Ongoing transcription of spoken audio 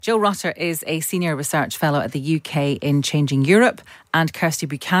Jill Rutter is a senior research fellow at the UK in Changing Europe, and Kirsty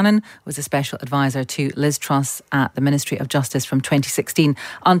Buchanan was a special advisor to Liz Truss at the Ministry of Justice from 2016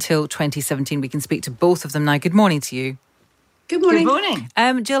 until 2017. We can speak to both of them now. Good morning to you. Good morning. Good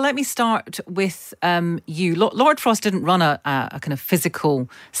morning. Jill, let me start with you. Lord Frost didn't run a kind of physical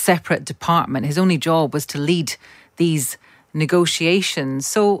separate department. His only job was to lead these negotiations.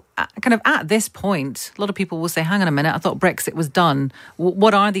 So kind of at this point, a lot of people will say, hang on a minute, I thought Brexit was done.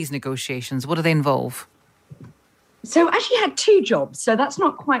 What are these negotiations? What do they involve? So I actually had two jobs, so that's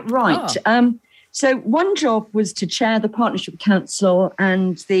not quite right. So one job was to chair the Partnership Council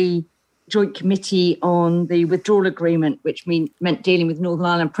and the Joint Committee on the Withdrawal Agreement, which meant dealing with Northern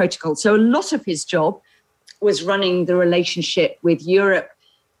Ireland Protocol. So a lot of his job was running the relationship with Europe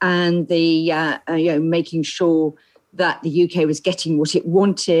and the making sure that the UK was getting what it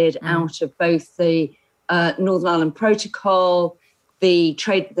wanted out of both the Northern Ireland Protocol, the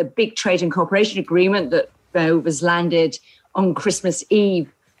big trade and cooperation agreement that was landed on Christmas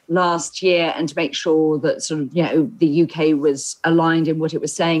Eve last year, and to make sure that the UK was aligned in what it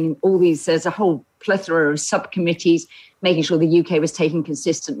was saying. There's a whole plethora of subcommittees making sure the UK was taking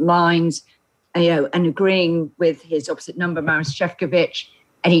consistent lines, and agreeing with his opposite number, Maros Šefčovič,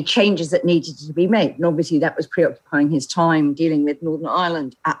 any changes that needed to be made. And obviously that was preoccupying his time dealing with Northern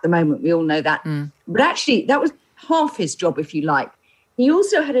Ireland at the moment. We all know that. But actually that was half his job, if you like. He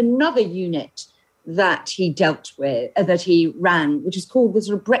also had another unit that he dealt with, that he ran, which is called the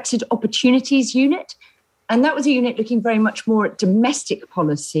sort of Brexit Opportunities Unit. And that was a unit looking very much more at domestic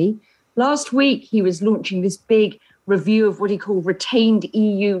policy. Last week, he was launching this big review of what he called retained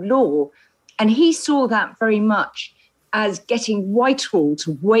EU law. And he saw that very much as getting Whitehall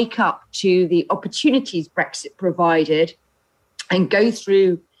to wake up to the opportunities Brexit provided and go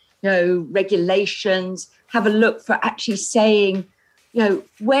through, regulations, have a look for actually saying,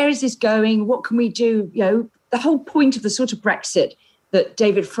 where is this going? What can we do? The whole point of the sort of Brexit that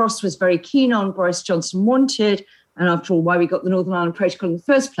David Frost was very keen on, Boris Johnson wanted, and after all, why we got the Northern Ireland Protocol in the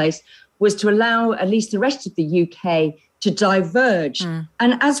first place, was to allow at least the rest of the UK to diverge. And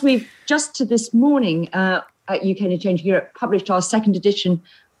as we've just to this morning, at UK and Changing Europe, published our second edition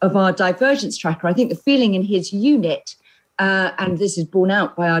of our Divergence tracker, I think the feeling in his unit, and this is borne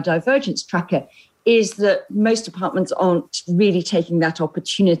out by our Divergence tracker, is that most departments aren't really taking that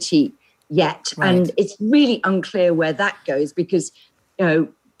opportunity yet. Right. And it's really unclear where that goes because,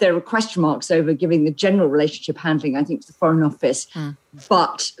 there are question marks over giving the general relationship handling, I think, to the Foreign Office.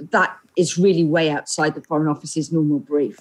 But that is really way outside the Foreign Office's normal brief.